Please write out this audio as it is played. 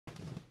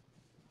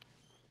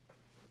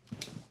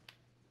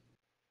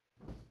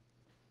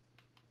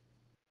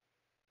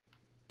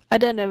I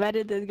done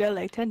invited this girl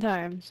like 10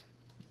 times.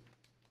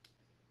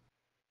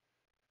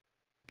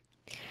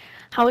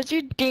 How was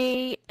your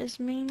day,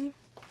 Ismeen?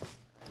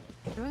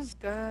 It was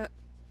good.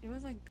 It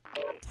was like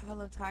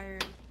hella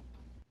tired.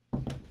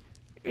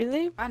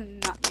 Really? I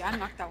knocked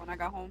out when I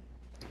got home.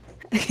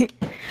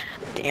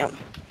 Damn.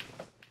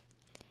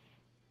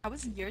 How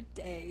was your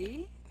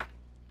day?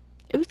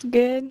 It was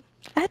good.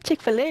 I had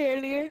Chick-fil-A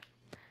earlier.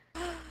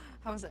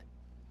 How was it?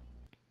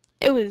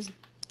 It was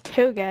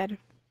too good.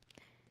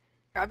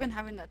 I've been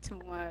having that too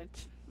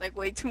much. Like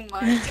way too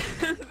much.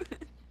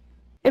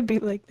 It'd be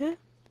like that.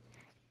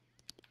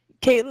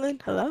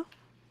 Caitlin, hello?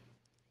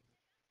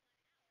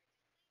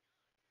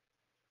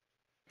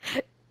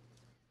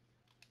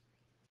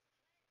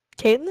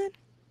 Caitlin?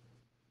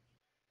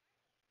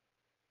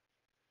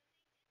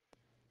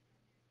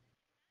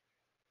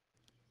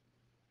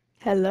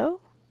 Hello?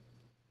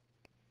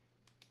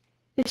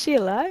 Is she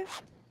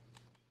alive?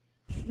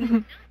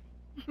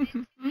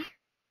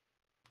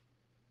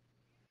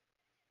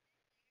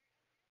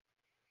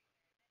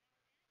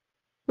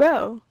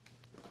 Bro.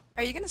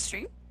 Are you gonna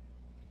stream?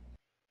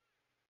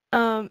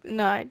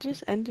 No, I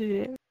just ended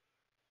it.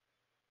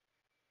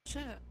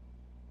 Shit.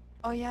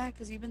 Oh yeah,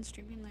 cause you've been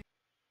streaming like.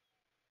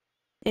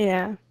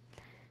 Yeah.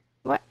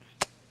 What?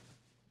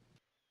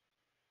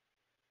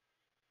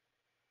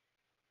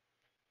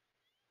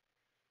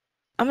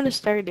 I'm gonna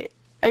start it.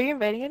 Are you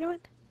inviting anyone?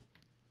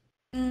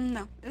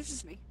 No, it's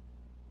just me.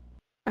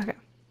 Okay.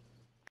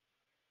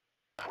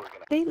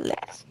 Say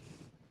less.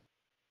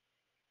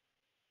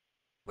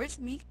 Where's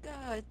Mika?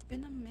 It's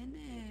been a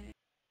minute.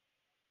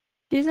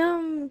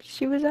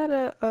 She was at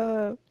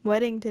a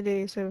wedding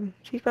today, so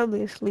she's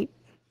probably asleep.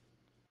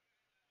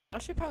 Oh,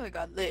 she probably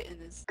got lit in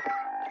his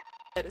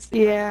head of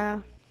sleep.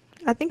 Yeah.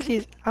 I think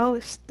she's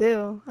out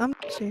still. I'm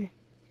not sure.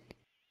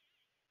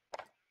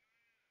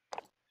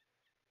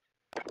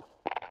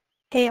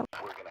 Hey, I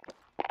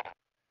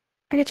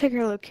can check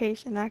her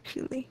location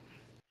actually.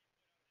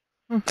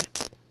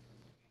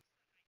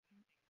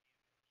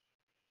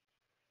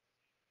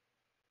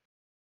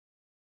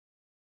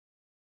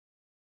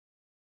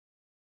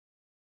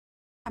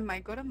 I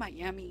might go to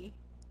Miami.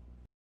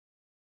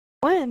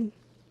 When?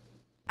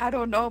 I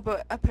don't know,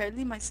 but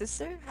apparently my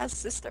sister has a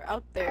sister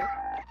out there,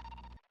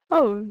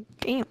 Oh,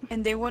 damn.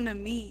 and they wanna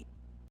meet.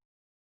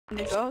 And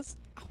if goes,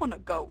 I wanna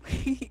go.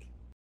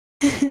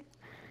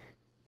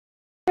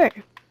 Sure.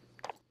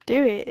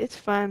 Do it. It's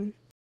fun.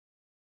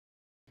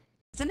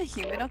 Isn't it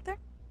humid out there?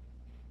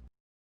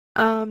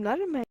 Not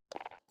in my.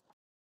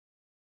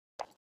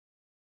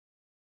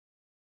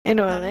 In Not in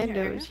your Orlando,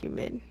 area? it's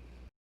humid.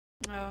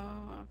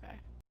 Oh, okay.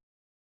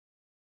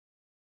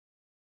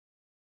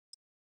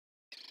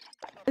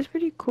 It's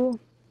pretty cool.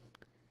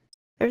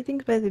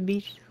 Everything's by the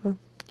beach, so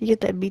you get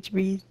that beach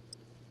breeze.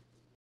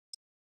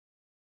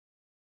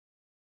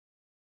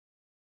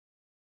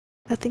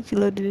 I think she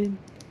loaded in.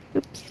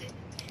 Oops.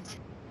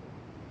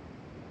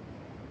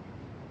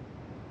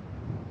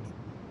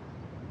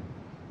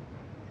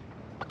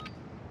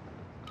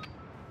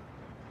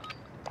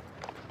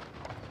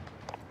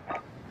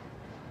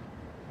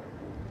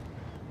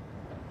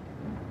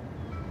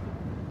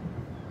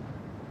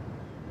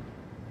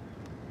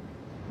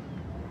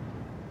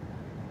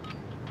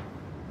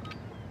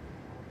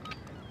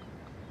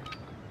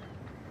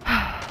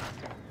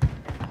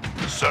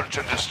 Search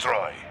and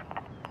destroy.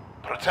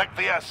 Protect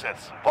the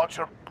assets. Watch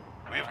your...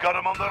 We've got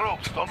them on the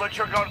ropes. Don't let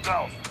your guard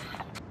down.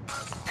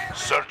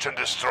 Search and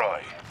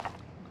destroy.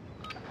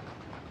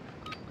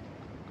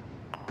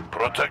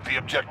 Protect the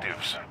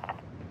objectives.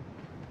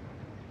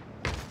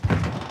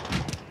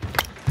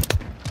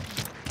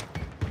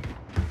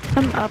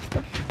 I'm up.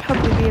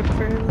 Probably be up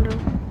for a little.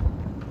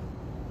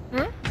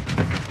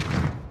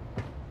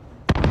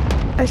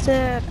 I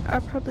said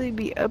I'll probably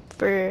be up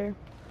for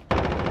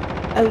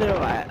a little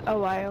while. A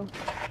while.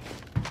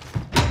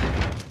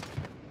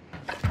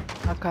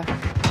 Okay.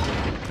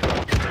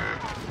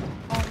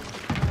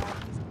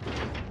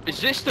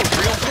 Is this the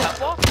real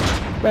Peppa?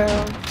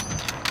 Bro.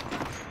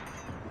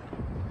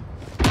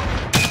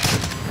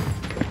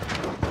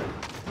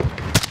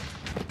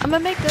 I'm gonna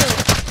make a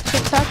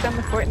TikTok on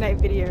the Fortnite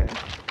video.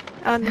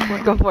 On the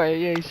Fortnite. Go for it,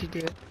 yeah, you should do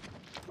it.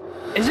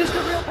 Is this the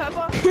real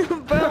Peppa?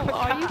 Bro,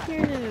 all you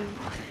hear is...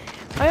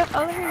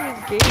 All I hear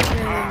is game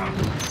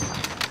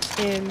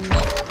and...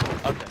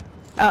 Okay.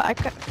 I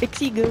got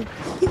Ixigo.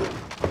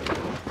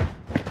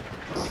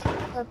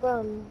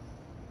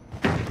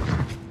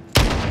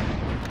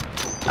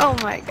 Oh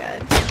my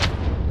god.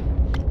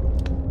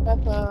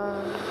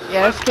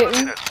 Yeah, that's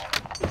Kitten. Fortunate.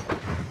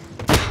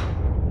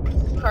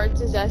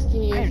 Carts is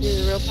asking you I if am you're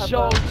the real Peppa.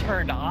 so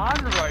turned on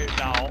right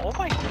now. Oh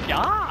my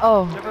god.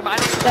 Oh. Never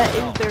mind. That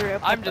is the real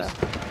I'm Peppa. just...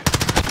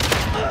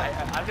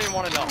 I didn't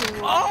want to know.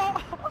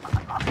 Oh!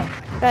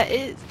 That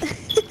is...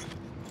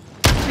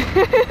 I'm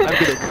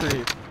gonna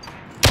creep.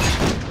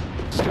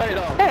 Straight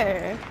up.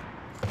 Hey.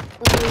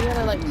 You're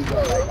gonna like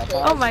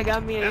Oh my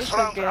god, Mia, you're This so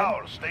round's good.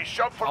 ours. Stay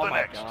sharp for Oh the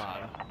my next.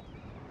 god.